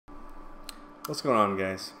What's going on,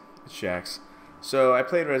 guys? It's Shaxx. So I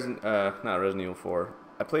played not Resident Evil 4.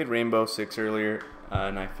 I played Rainbow Six earlier,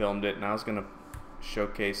 and I filmed it, and I was gonna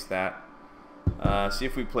showcase that, see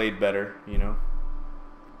if we played better, you know.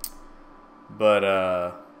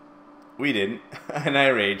 But we didn't, and I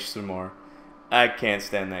raged some more. I can't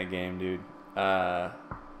stand that game, dude.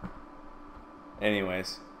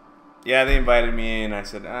 Anyways, yeah, they invited me in. I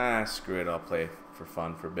said, screw it, I'll play for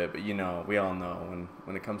fun for a bit. But you know, we all know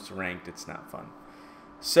when it comes to ranked, it's not fun.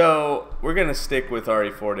 So we're gonna stick with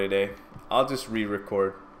RE4 today. I'll just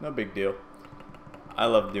re-record, no big deal. I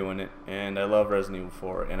love doing it, and I love Resident Evil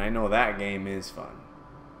 4, and I know that game is fun.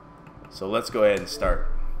 So let's go ahead and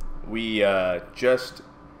start. We just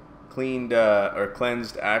cleaned or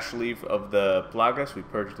cleansed Ashley of the plagas. We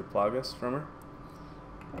purged the plagas from her,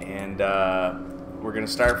 and we're gonna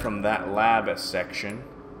start from that lab section.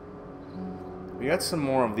 We got some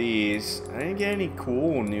more of these. I didn't get any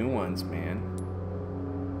cool new ones, man.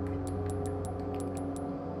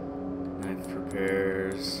 Knife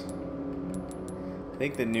repairs. I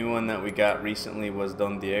think the new one that we got recently was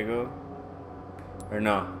Don Diego. Or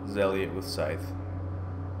no, Zelliot with Scythe.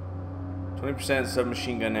 20%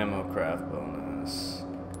 submachine gun ammo craft bonus.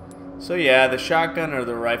 So yeah, the shotgun or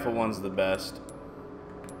the rifle one's the best.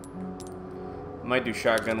 Might do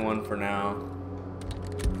shotgun one for now.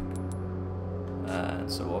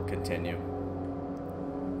 So we'll continue.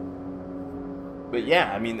 But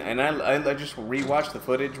yeah, I mean, and I just rewatched the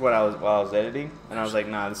footage while I was editing, and I was like,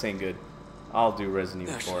 nah, this ain't good. I'll do Resident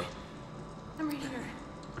Evil 4. I'm right here.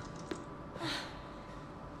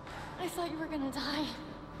 I thought you were gonna die.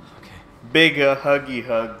 Okay. Big huggy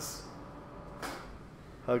hugs.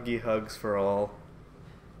 Huggy hugs for all.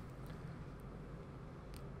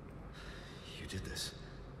 You did this.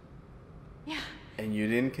 Yeah. And you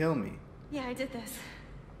didn't kill me. Yeah, I did this.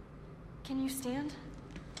 Can you stand?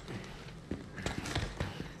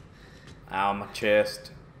 Ow, my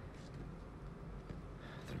chest.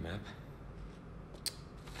 The map?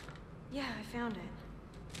 Yeah, I found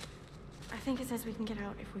it. I think it says we can get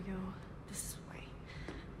out if we go this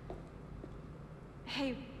way.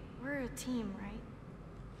 Hey, we're a team, right?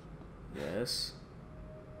 Yes.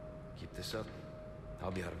 Keep this up,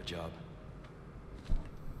 I'll be out of a job.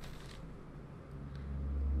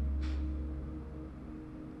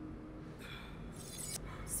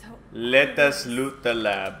 So let us loot the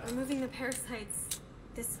lab. removing the parasites.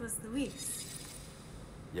 This was Luis.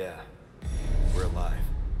 Yeah, we're alive.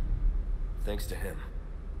 Thanks to him.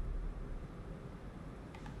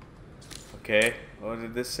 Okay, what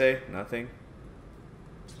did this say? Nothing.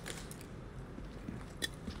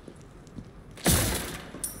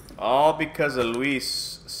 All because of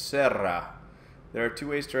Luis Serra. There are two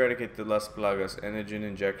ways to eradicate the Las Plagas: antigen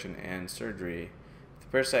injection and surgery. If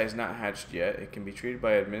the parasite is not hatched yet, it can be treated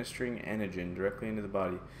by administering antigen directly into the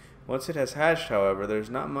body. Once it has hatched, however, there's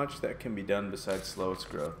not much that can be done besides slow its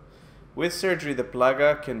growth. With surgery, the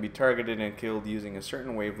plaga can be targeted and killed using a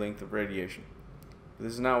certain wavelength of radiation. But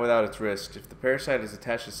this is not without its risks. If the parasite has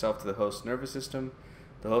attached itself to the host's nervous system,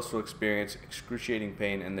 the host will experience excruciating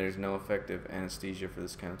pain, and there is no effective anesthesia for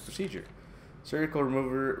this kind of procedure. Surgical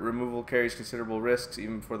removal carries considerable risks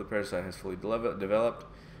even before the parasite has fully developed.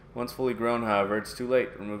 Once fully grown, however, it's too late.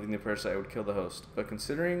 Removing the parasite would kill the host. But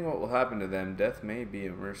considering what will happen to them, death may be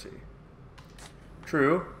a mercy.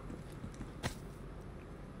 True.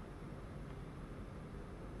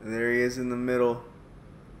 There he is in the middle.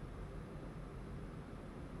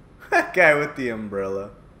 That guy with the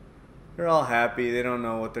umbrella. They're all happy. They don't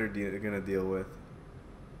know what they're gonna deal with.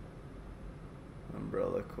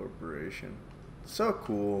 Umbrella Corporation. So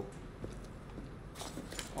cool.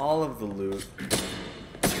 All of the loot.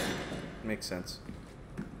 Makes sense.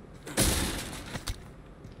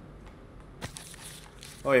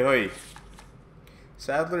 Hoi hoi.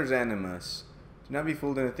 Sadler's Animus. Do not be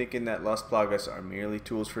fooled into thinking that Las Plagas are merely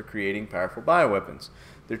tools for creating powerful bioweapons.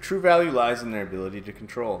 Their true value lies in their ability to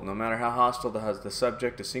control. No matter how hostile the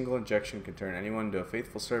subject, a single injection can turn anyone into a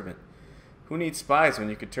faithful servant. Who needs spies when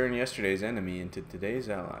you could turn yesterday's enemy into today's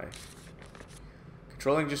ally?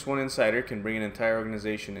 Controlling just one insider can bring an entire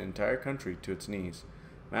organization and entire country to its knees.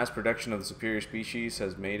 Mass production of the superior species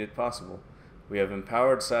has made it possible. We have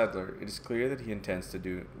empowered Sadler. It is clear that he intends to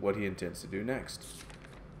do what he intends to do next.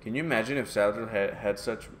 Can you imagine if Sadler had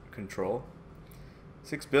such control?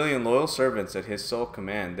 6 billion loyal servants at his sole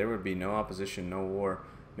command. There would be no opposition, no war.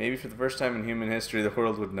 Maybe for the first time in human history, the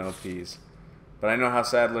world would know peace. But I know how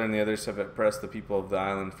Sadler and the others have oppressed the people of the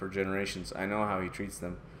island for generations. I know how he treats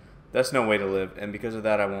them. That's no way to live, and because of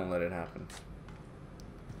that, I won't let it happen.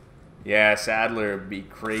 Yeah, Sadler would be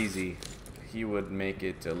crazy. He would make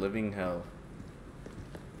it a living hell.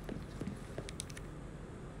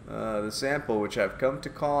 The sample, which I've come to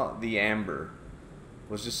call the amber,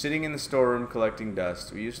 was just sitting in the storeroom collecting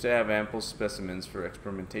dust. We used to have ample specimens for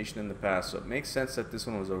experimentation in the past, so it makes sense that this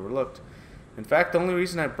one was overlooked. In fact, the only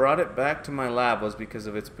reason I brought it back to my lab was because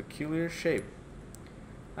of its peculiar shape.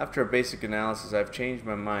 After a basic analysis, I've changed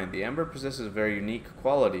my mind. The amber possesses a very unique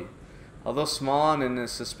quality. Although small and in a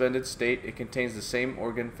suspended state, it contains the same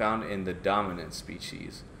organ found in the dominant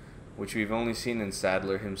species, which we've only seen in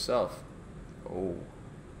Sadler himself. Oh.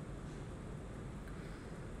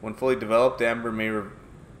 When fully developed, the amber may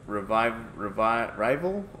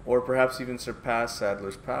rival or perhaps even surpass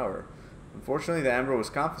Sadler's power. Unfortunately, the amber was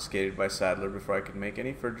confiscated by Sadler before I could make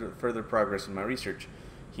any further progress in my research.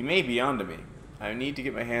 He may be onto me. I need to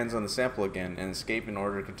get my hands on the sample again and escape in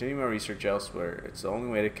order to continue my research elsewhere. It's the only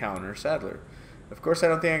way to counter Sadler. Of course, I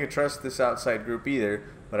don't think I can trust this outside group either,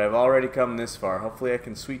 but I've already come this far. Hopefully I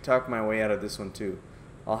can sweet talk my way out of this one too.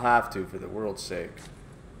 I'll have to, for the world's sake.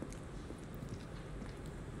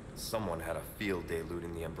 Someone had a field day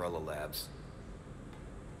looting the Umbrella Labs.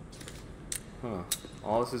 Huh.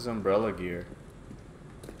 All this is umbrella gear.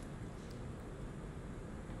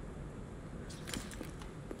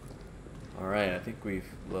 Alright, I think we've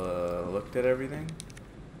looked at everything.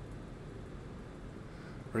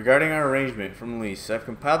 Regarding our arrangement from Elise, I've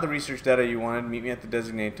compiled the research data you wanted. Meet me at the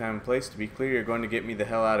designated time and place. To be clear, you're going to get me the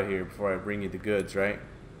hell out of here before I bring you the goods, right?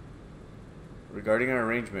 Regarding our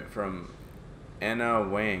arrangement from Anna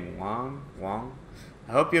Wang.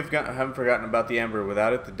 I hope you haven't forgotten about the amber.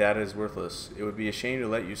 Without it, the data is worthless. It would be a shame to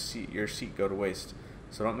let your seat go to waste.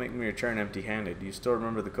 So don't make me return empty-handed. You still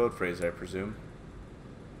remember the code phrase, I presume?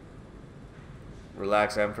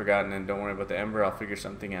 Relax, I haven't forgotten, and don't worry about the ember. I'll figure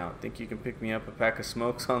something out. Think you can pick me up a pack of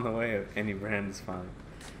smokes on the way? Any brand is fine.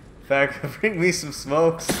 In fact, bring me some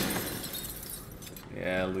smokes.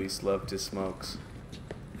 Yeah, Luis loved his smokes.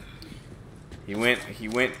 He went.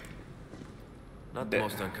 Not the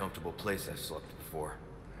most uncomfortable place I've slept before.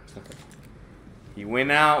 He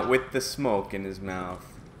went out with the smoke in his mouth.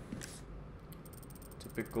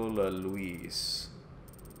 Typical Luis.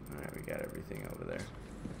 Alright, we got everything over there.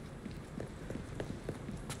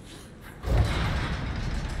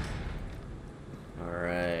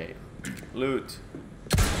 Alright. Loot.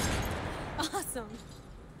 Awesome.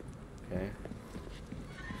 Okay.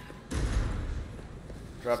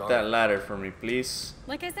 Drop that ladder for me, please.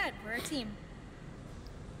 Like I said, we're a team.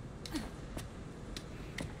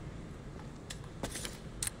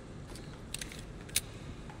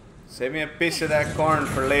 Save me a piece of that corn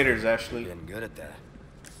for later, Ashley. Getting good at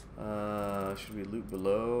that. Should we loot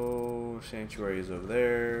below? Sanctuary is over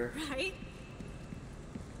there. Right?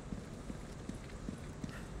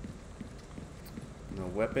 No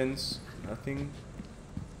weapons, nothing.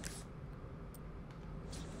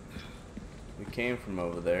 We came from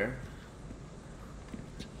over there.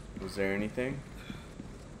 Was there anything?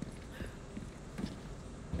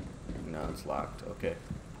 No, it's locked. Okay.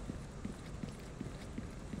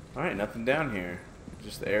 Alright, nothing down here.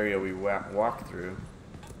 Just the area we walked through.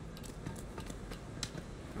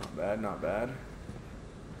 Not bad, not bad.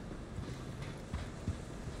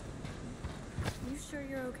 You sure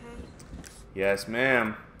you're okay? Yes,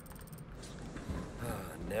 ma'am.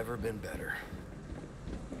 Never been better.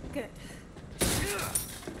 Good.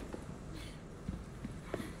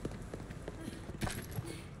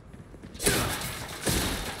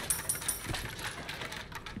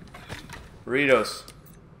 Burritos.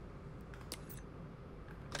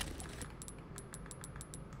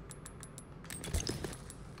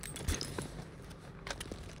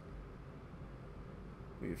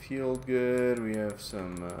 We've healed good. We have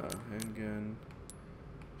some handgun,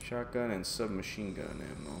 shotgun, and submachine gun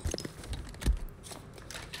ammo.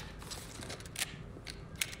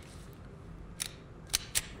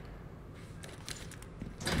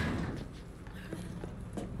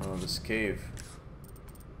 Oh, this cave.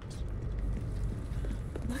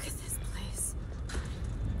 Look at this place.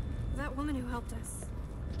 That woman who helped us.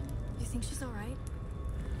 You think she's alright?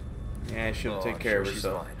 Yeah, she'll Oh, take I'm care sure of she's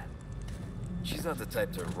herself. fine. She's not the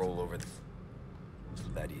type to roll over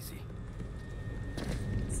that easy.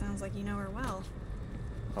 Sounds like you know her well.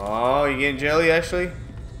 Oh, you getting jelly, Ashley?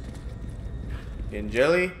 Getting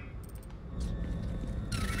jelly?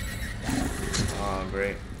 Oh,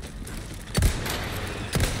 great.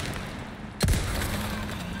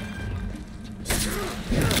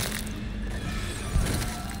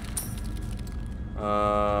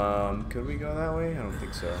 Could we go that way? I don't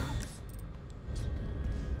think so.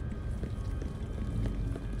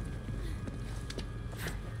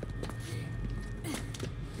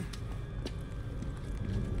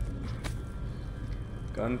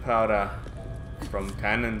 Gunpowder from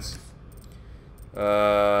cannons.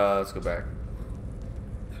 Let's go back.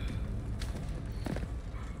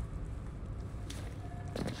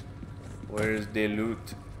 Where's the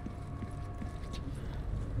loot?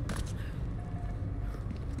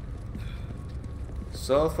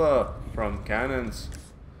 Sulfur from cannons.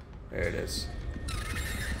 There it is.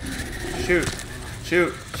 Shoot!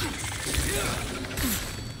 Shoot!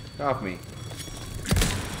 Get off me.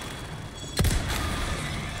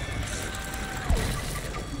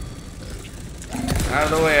 Out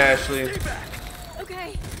of the way, Ashley.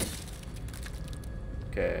 Okay.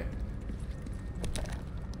 Okay.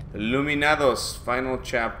 Illuminados, final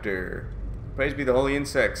chapter. Praise be the holy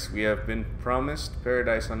insects. We have been promised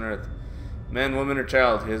paradise on earth. Man, woman, or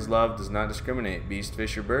child, his love does not discriminate. Beast,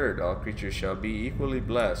 fish, or bird, all creatures shall be equally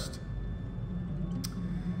blessed.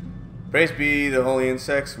 Praise be the holy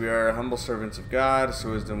insects. We are humble servants of God. His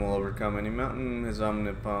wisdom will overcome any mountain. His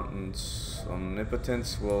omnipotence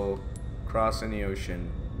will cross any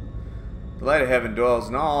ocean. The light of heaven dwells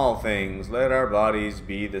in all things. Let our bodies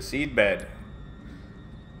be the seedbed.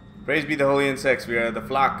 Praise be the holy insects. We are the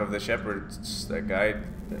flock of the shepherds that guide,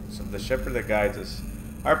 of the shepherd that guides us.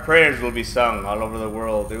 Our prayers will be sung all over the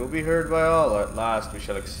world. They will be heard by all. At last we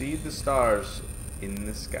shall exceed the stars in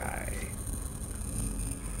the sky.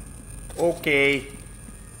 Okay.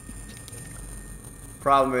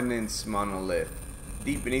 Provenance monolith.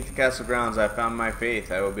 Deep beneath the castle grounds I found my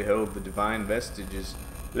faith. I will behold the divine vestiges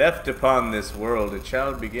left upon this world. It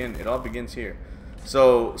shall begin. It all begins here.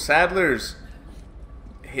 So Sadler's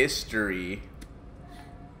history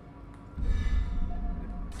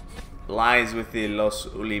lies with the Los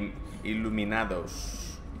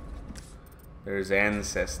Illuminados. There's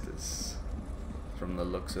ancestors from the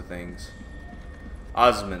looks of things.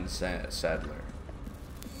 Osmond Sadler.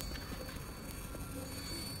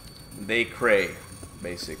 They cray,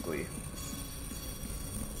 basically,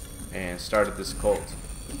 and started this cult,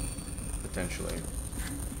 potentially.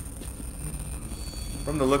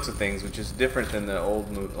 From the looks of things, which is different than the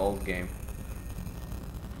old game.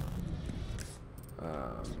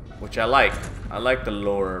 Which I like. I like the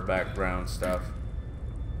lore background stuff.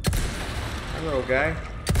 Hi, little guy.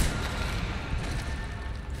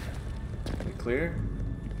 We clear?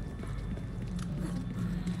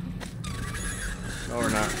 No,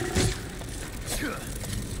 we're not.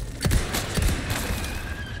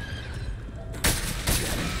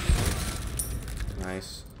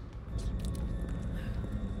 Nice.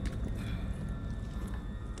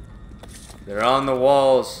 They're on the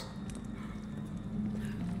walls.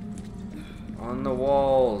 On the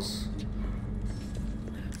walls.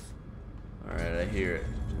 Alright, I hear it.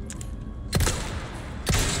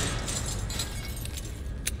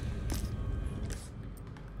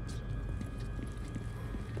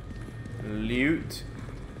 Loot.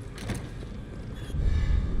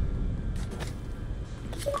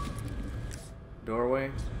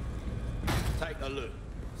 Doorway. Take a look.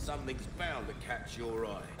 Something's bound to catch your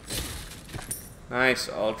eye. Nice,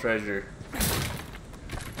 all treasure.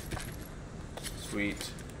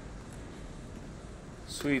 Sweet.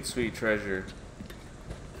 Sweet, sweet treasure.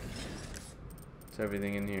 It's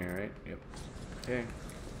everything in here, right? Yep. Okay.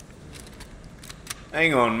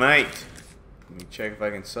 Hang on, mate. Let me check if I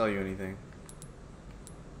can sell you anything.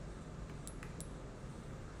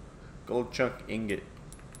 Gold chunk ingot.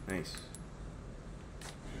 Nice.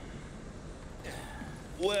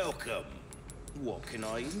 Welcome. What can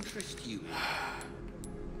I interest you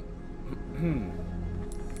in?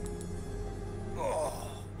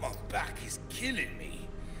 Oh, my back is killing me.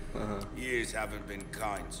 Years haven't been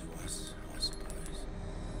kind to us, I suppose.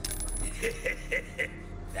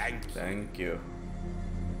 Thank you. Thank you.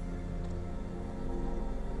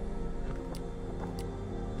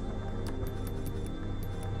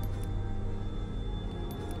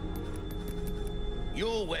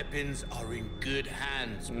 Your weapons are in good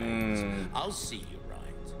hands, mate. I'll see you right.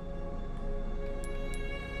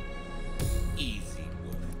 Easy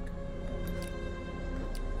work.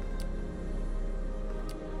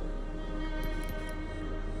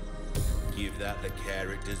 Give that the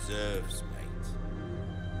care it deserves, mate.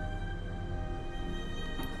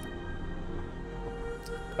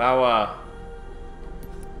 Power.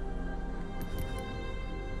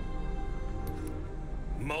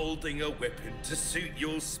 Molding a weapon to suit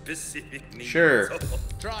your specific needs. Sure.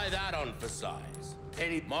 Try that on for size.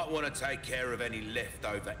 Any might want to take care of any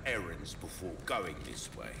leftover errands before going this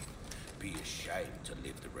way. Be ashamed to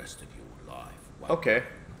live the rest of your life. Okay.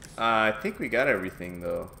 I think we got everything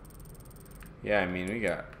though. Yeah, I mean we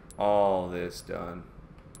got all this done.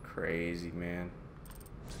 Crazy, man.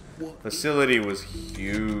 What? Facility was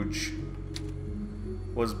huge.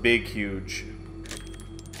 Was big, huge.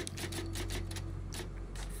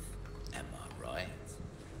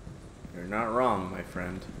 not wrong, my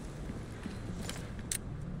friend.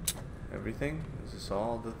 Everything? Is this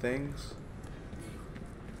all the things?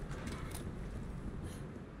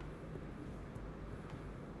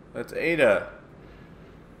 That's Ada.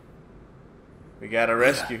 We gotta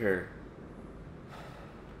rescue her.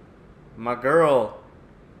 My girl.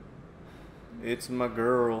 It's my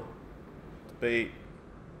girl. It's bait.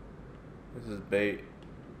 This is bait.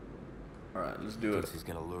 Alright, let's do it. He's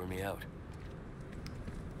gonna lure me out.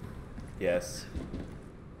 Yes.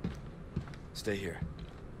 Stay here.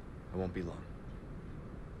 I won't be long.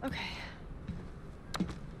 Okay.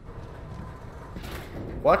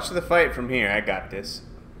 Watch the fight from here. I got this.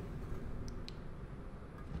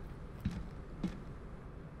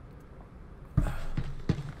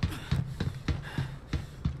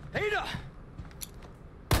 Ada!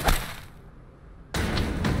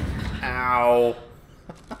 Ow.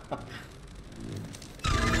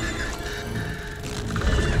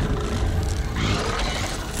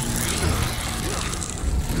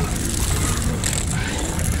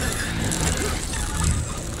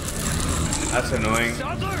 That's annoying.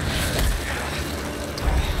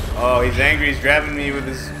 Oh, he's angry. He's grabbing me with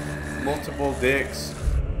his multiple dicks.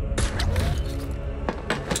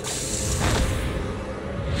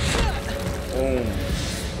 Boom.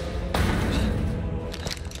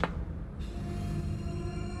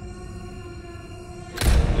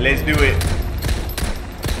 Let's do it.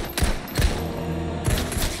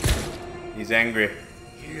 He's angry.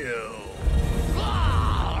 You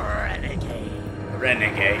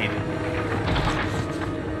Renegade.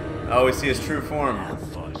 Oh, we see his true form.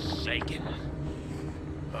 forsaken.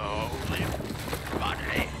 Holy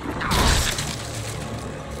body.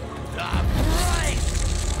 The bright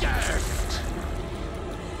dirt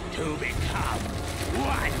to become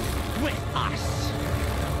one with us.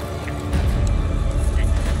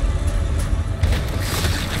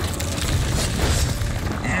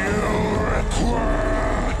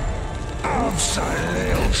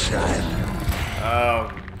 Absolution.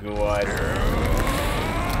 Oh, God.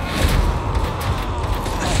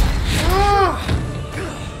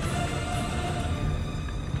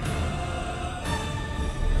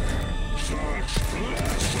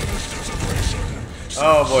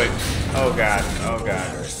 Oh boy. Oh god. Oh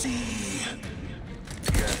god.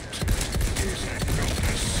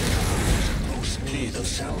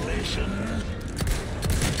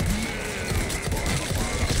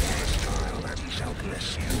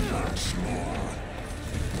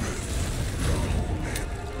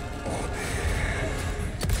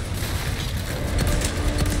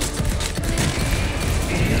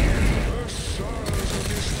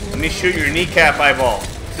 Let me shoot your kneecap eyeball.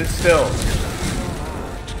 Sit still.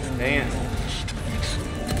 Dang it.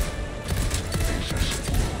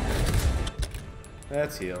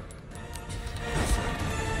 That's healed.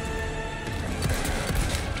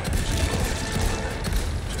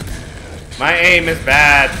 My aim is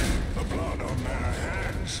bad.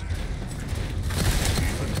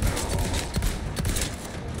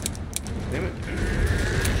 Damn it.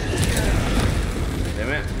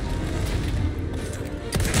 Damn it.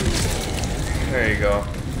 There you go.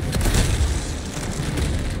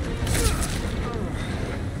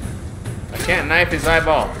 I can't knife his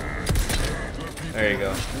eyeball. There you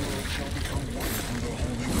go.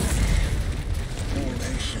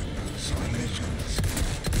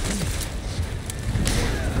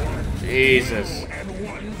 Jesus.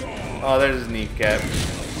 Oh, there's his kneecap.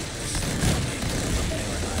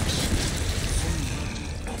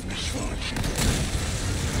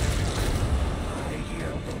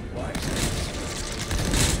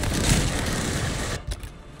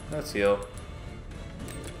 Let's heal.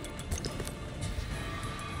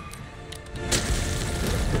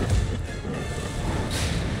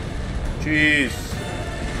 Jeez.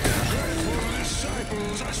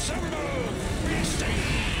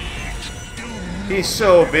 He's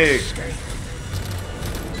so big.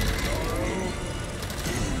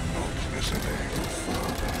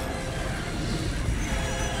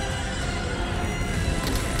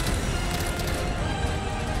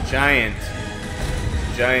 Giant.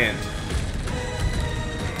 Giant.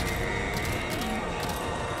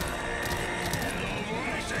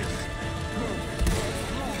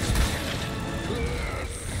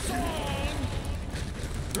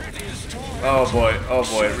 Oh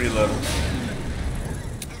boy, reload.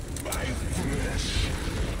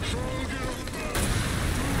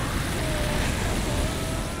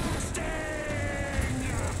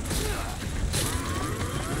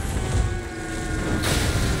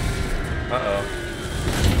 Uh-oh.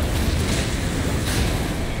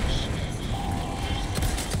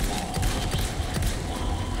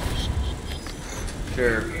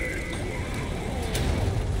 Sure.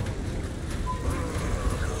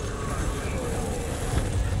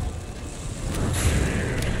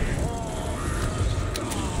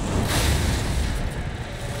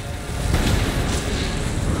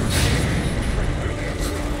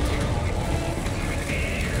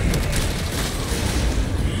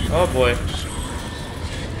 boy.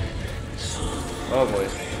 Oh boy.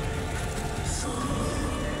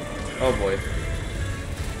 Oh boy.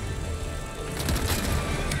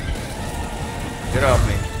 Get off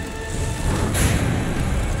me.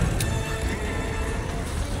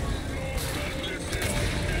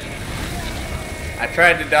 I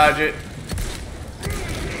tried to dodge it.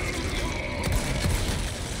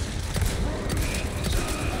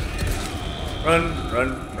 Run, run,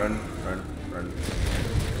 run, run, run.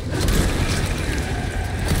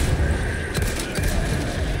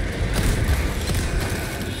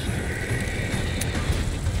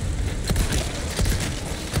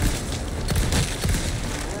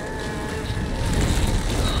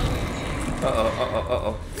 Uh-oh, uh-oh,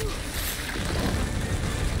 uh-oh.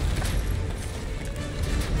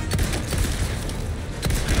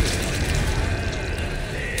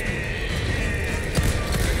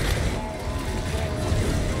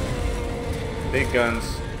 Big guns.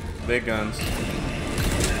 Big guns.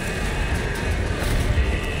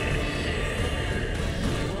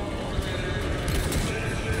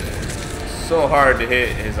 So hard to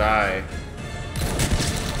hit his eye.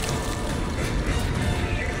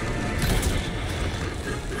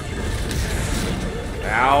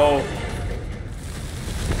 Ow.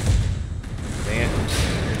 Dang it.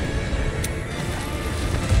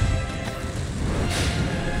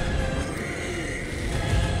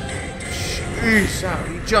 Jeez, ow,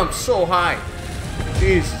 he jumped so high.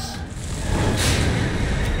 Jesus.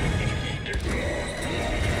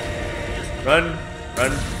 Run,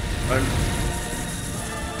 run, run.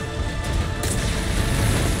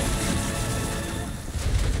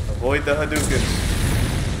 Avoid the Hadoukens.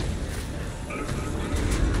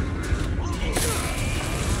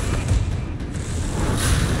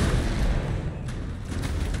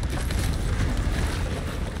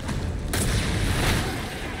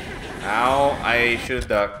 Ow, I should have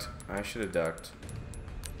ducked. I should have ducked.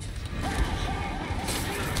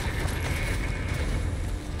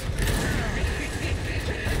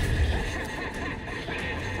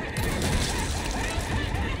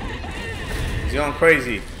 He's going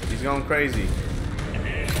crazy. He's going crazy.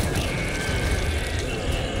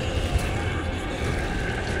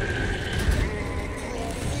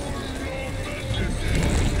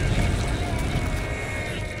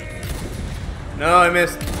 No, I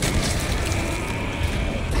missed.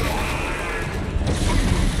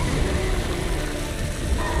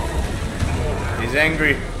 He's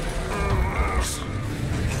angry.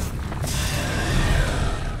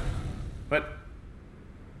 What?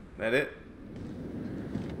 That it?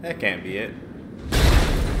 That can't be it.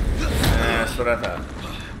 That's what I thought.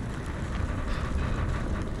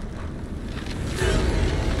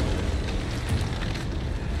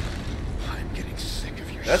 I'm getting sick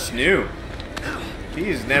of your That's shit. new.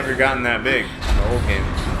 He's never gotten that big in the whole game.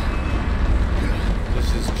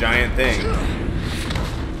 Just this giant thing.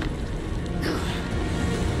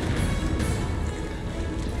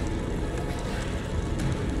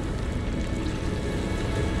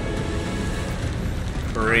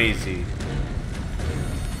 Crazy.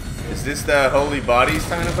 Is this the holy bodies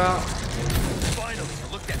talking about? Finally,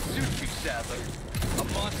 I looked at suit you, Sadler. A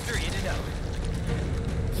monster in and out.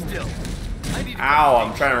 Still, I need to Ow,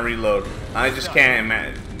 I'm trying to reload. I just can't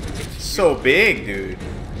imagine. It's so big, dude.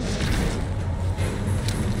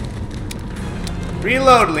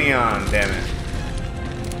 Reload, Leon, damn it.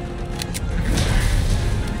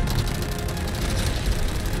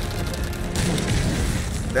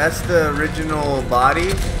 That's the original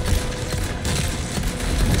body.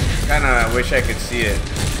 Kinda wish I could see it.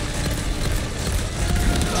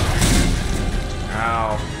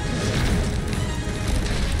 Ow.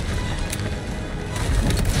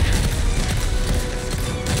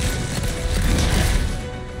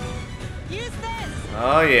 Use this.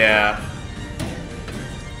 Oh yeah.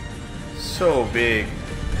 So big.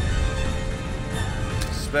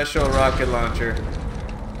 Special rocket launcher.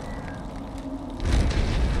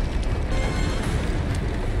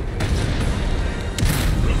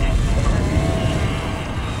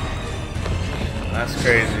 That's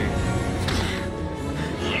crazy.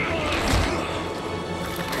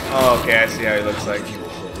 Oh, okay, I see how he looks like. You a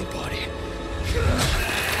holy body.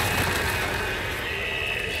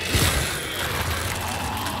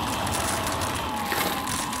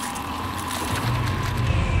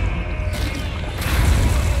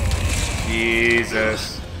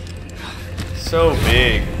 Jesus. So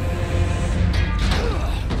big.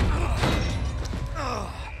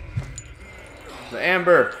 The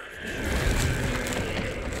amber.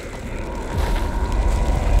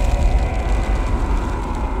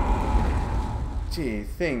 Gee,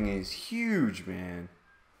 thing is huge, man.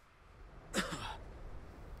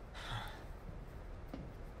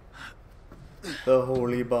 The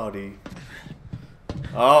holy body.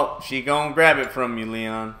 Oh, she gonna grab it from you,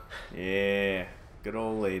 Leon. Yeah. Good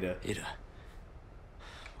old Ada. Ada,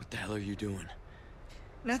 what the hell are you doing?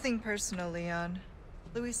 Nothing personal, Leon.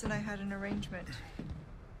 Luis and I had an arrangement.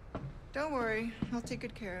 Don't worry, I'll take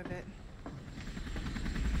good care of it.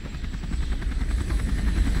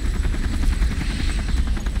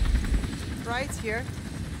 Ride's here.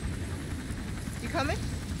 You coming?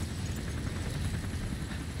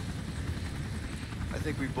 I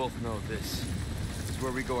think we both know this is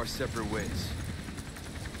where we go our separate ways.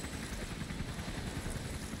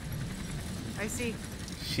 I see.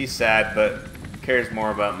 She's sad, but cares more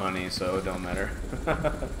about money, so it don't matter.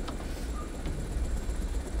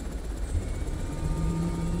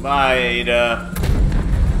 Bye, Ada.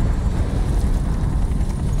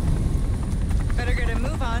 Better get a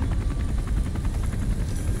move on.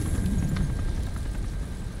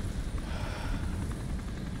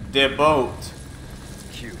 The boat.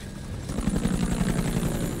 Cute.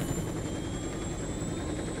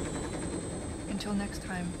 Until next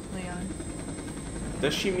time, Leon.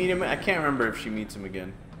 Does she meet him? I can't remember if she meets him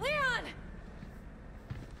again. Leon!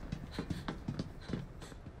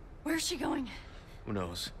 Where's she going? Who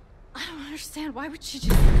knows? I don't understand. Why would she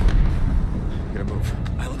just... Gotta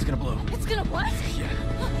move. Island's gonna blow. It's gonna what? Yeah.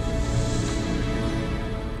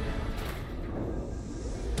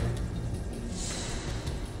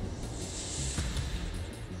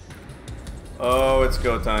 Oh, it's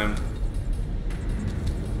go time.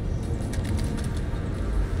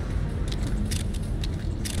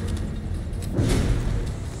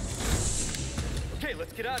 Okay,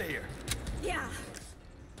 let's get out of here. Yeah.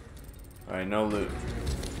 Alright, no loot.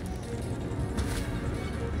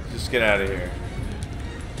 Just get out of here.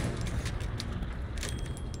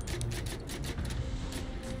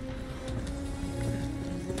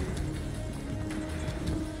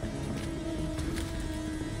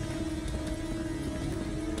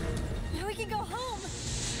 Now we can go home.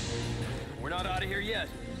 We're not out of here yet.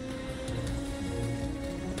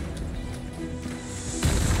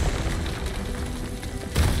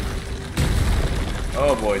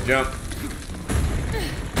 Oh boy, jump.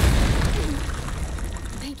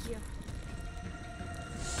 Thank you.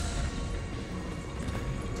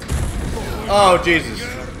 Oh, Jesus.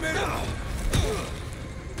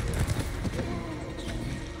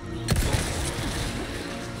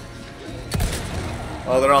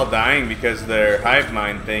 Oh, they're all dying because their hive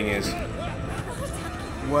mind thing is...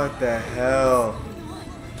 What the hell?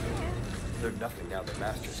 They're nothing now that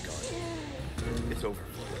Master's gone. It's over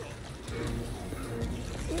for them.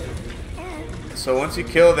 So once you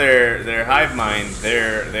kill their hive mind,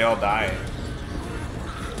 they all die.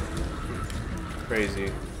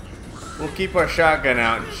 Crazy. We'll keep our shotgun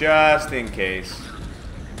out just in case.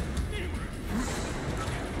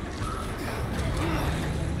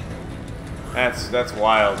 That's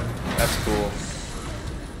wild. That's cool.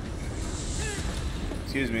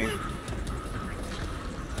 Excuse me.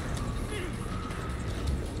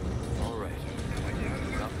 All right.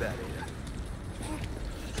 Not bad, Ada.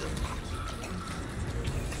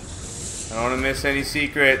 I don't want to miss any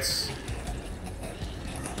secrets.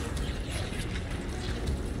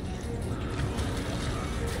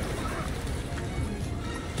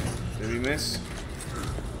 Did we miss?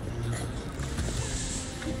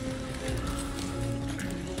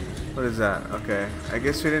 What is that? Okay. I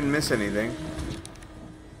guess we didn't miss anything.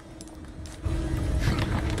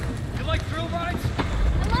 You like thrill rides?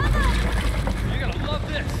 I love it! You're gonna love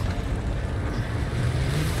this.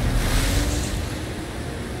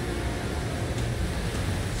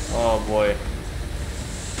 Oh boy.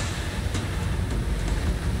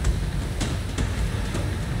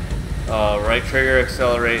 Right trigger,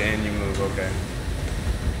 accelerate, and you move. Okay.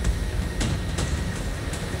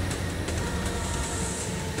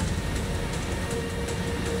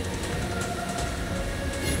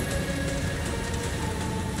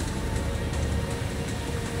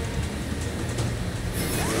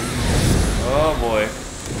 Oh boy.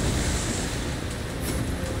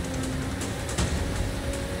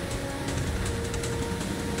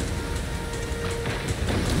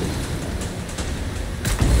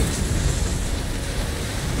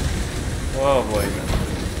 Oh boy.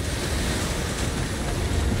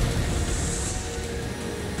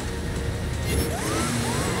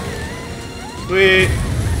 Sweet.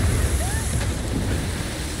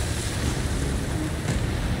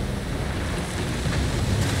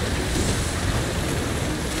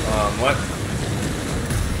 What?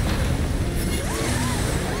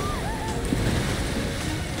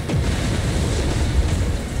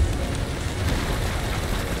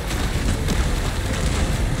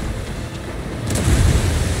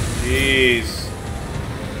 Jeez.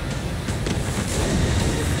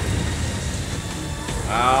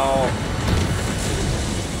 Ow.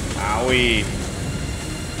 Owie.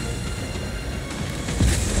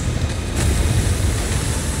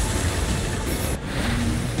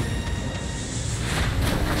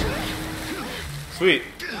 Sweet.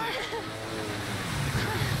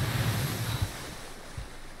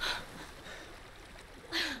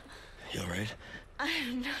 You alright?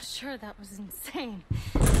 I'm not sure, that was insane.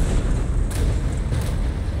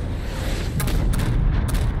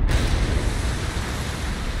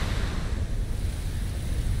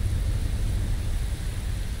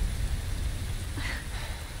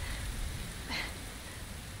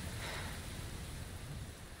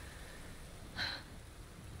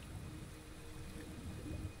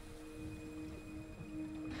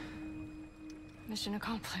 Mission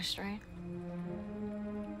accomplished, right?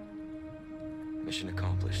 Mission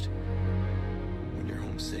accomplished. When you're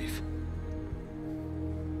home safe.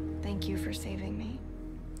 Thank you for saving me.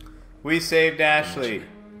 We saved Ashley.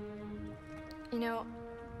 You know,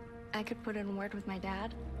 I could put in a word with my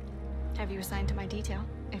dad. Have you assigned to my detail,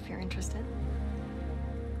 if you're interested.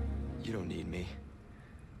 You don't need me.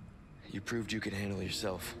 You proved you could handle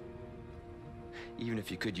yourself. Even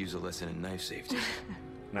if you could use a lesson in knife safety.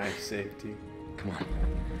 Knife safety. Come on.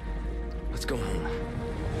 Let's go home.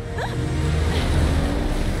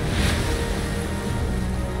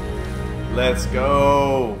 Let's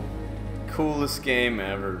go. Coolest game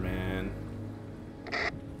ever, man.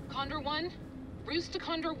 Condor 1? Roost to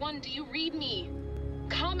Condor 1, do you read me?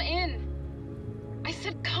 Come in. I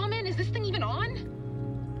said come in. Is this thing even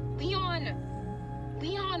on? Leon.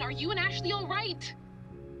 Leon, are you and Ashley all right?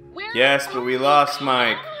 Where? Yes, but we lost come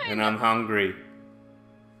Mike, on. and I'm hungry.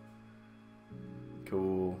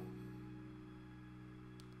 Cool.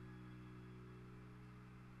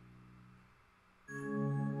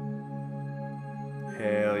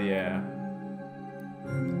 Hell yeah.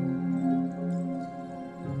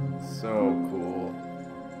 So cool.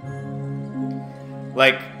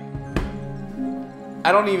 Like,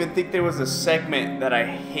 I don't even think there was a segment that I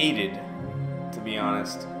hated, to be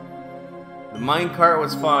honest. The minecart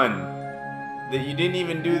was fun. That you didn't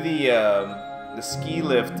even do the ski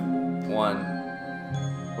lift one,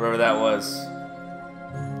 whatever that was.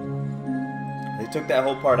 They took that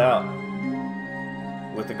whole part out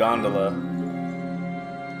with the gondola.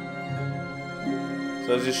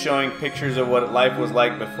 So I was just showing pictures of what life was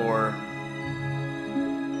like before.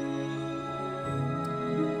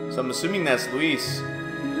 So I'm assuming that's Luis,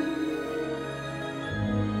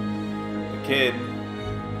 the kid.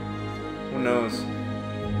 Who knows?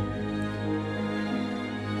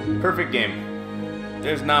 Perfect game.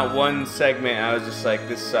 There's not one segment I was just like,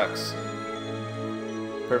 this sucks.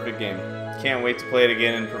 Perfect game. Can't wait to play it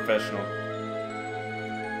again in professional.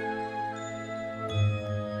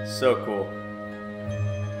 So cool.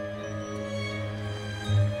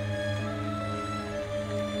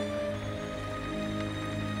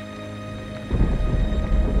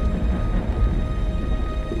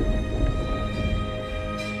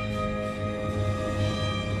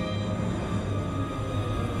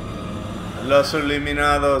 Los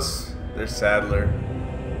Eliminados. They're Sadler.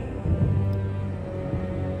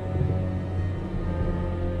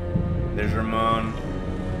 There's Ramon.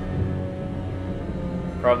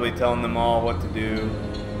 Probably telling them all what to do.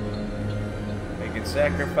 Making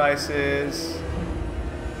sacrifices.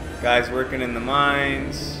 Guys working in the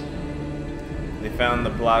mines. They found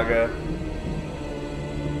the plaga.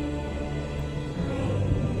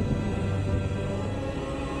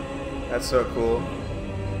 That's so cool.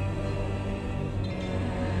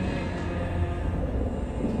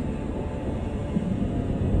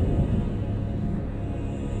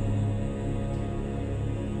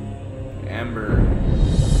 Amber.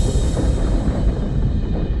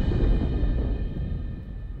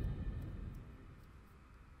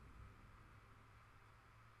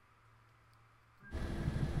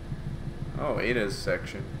 Oh, Ada's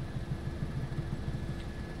section.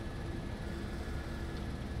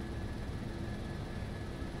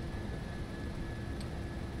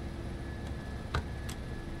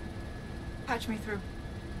 Patch me through.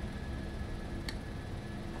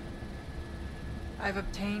 I've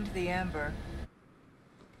obtained the amber.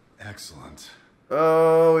 Excellent.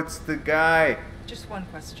 Oh, it's the guy. Just one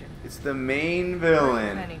question. It's the main What are you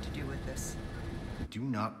villain. planning to do with this? I do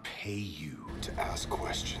not pay you to ask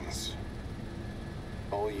questions.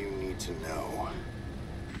 All you need to know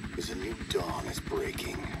is a new dawn is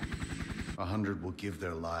breaking. 100 will give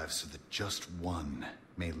their lives so that just one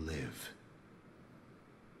may live.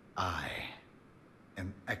 I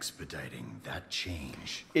am expediting that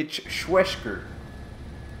change. It's Schwesker.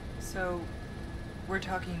 So, we're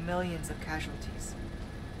talking millions of casualties.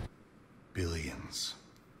 Billions.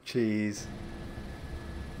 Jeez.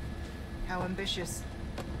 How ambitious.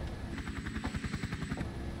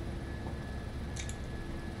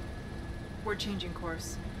 We're changing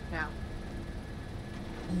course now.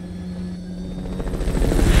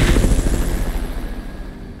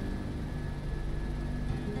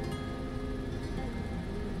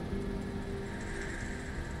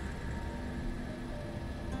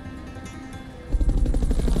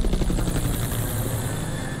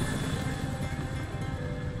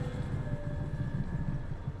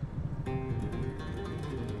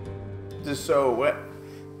 So what?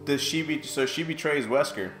 Does she be? So she betrays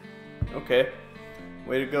Wesker. Okay,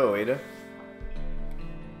 way to go, Ada.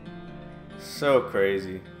 So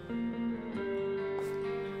crazy.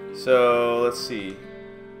 So let's see.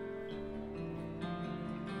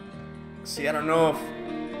 I don't know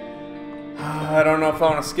if I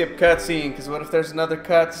want to skip cutscene, because what if there's another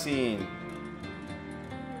cutscene?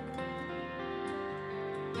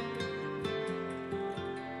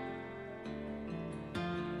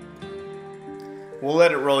 We'll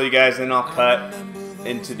let it roll, you guys, and I'll cut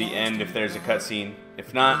into the end if there's a cutscene.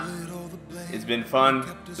 If not, it's been fun.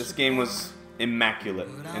 This game was immaculate,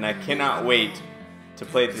 and I cannot wait to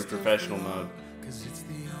play through professional mode.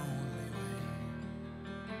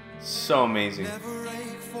 So amazing.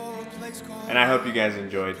 And I hope you guys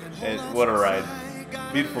enjoyed. What a ride.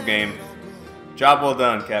 Beautiful game. Job well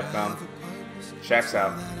done, Capcom. Shaxx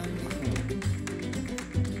out.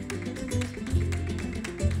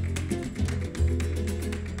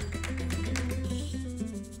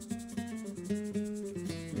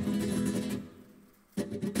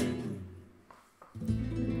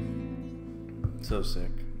 So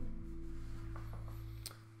sick.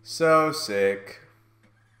 So sick.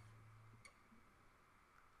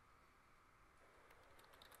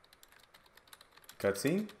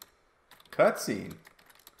 Cutscene? Cutscene.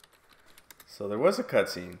 So there was a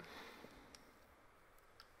cutscene.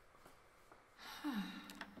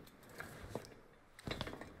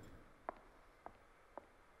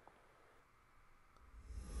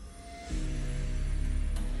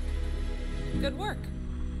 Good work.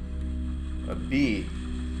 A B.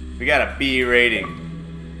 We got a B rating.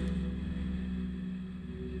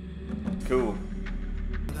 Cool.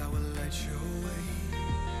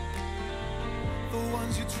 The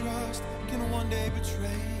ones you trust can one day betray.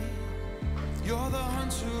 You're the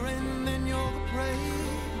hunter and then you're the prey.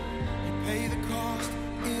 You pay the cost,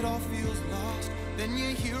 it all feels lost. Then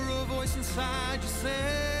you hear a voice inside you say,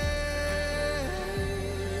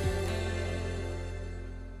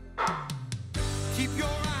 keep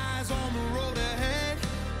your eyes on the road ahead.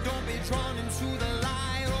 Don't be drawn into the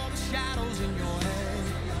light or the shadows in your head.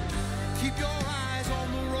 Keep your eyes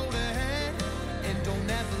on the road ahead and don't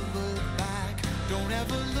ever look back. Don't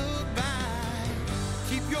ever look back.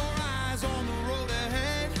 Keep your eyes on the road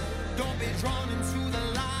ahead. Don't be drawn into the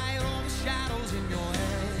light or the shadows in your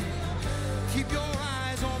head. Keep your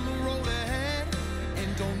eyes on the road ahead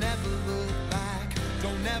and don't ever look back.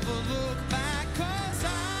 Don't ever look back, 'cause I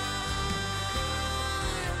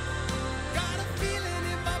got a feeling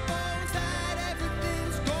in my bones that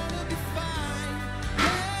everything's gonna be fine.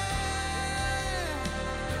 Yeah.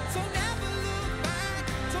 So never look back.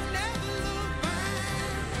 Don't ever look back.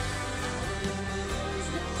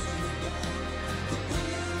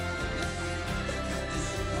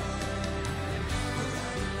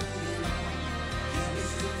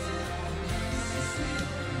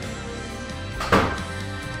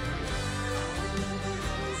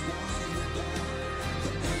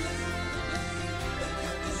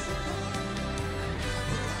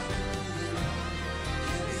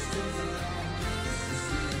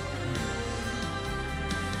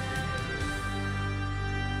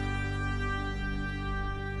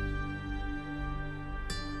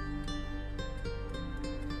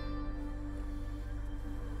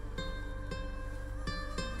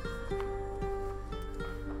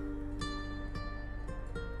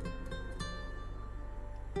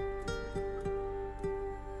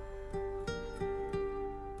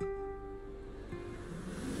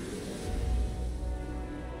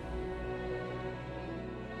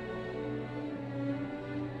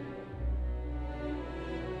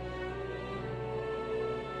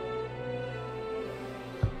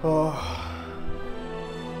 Oh.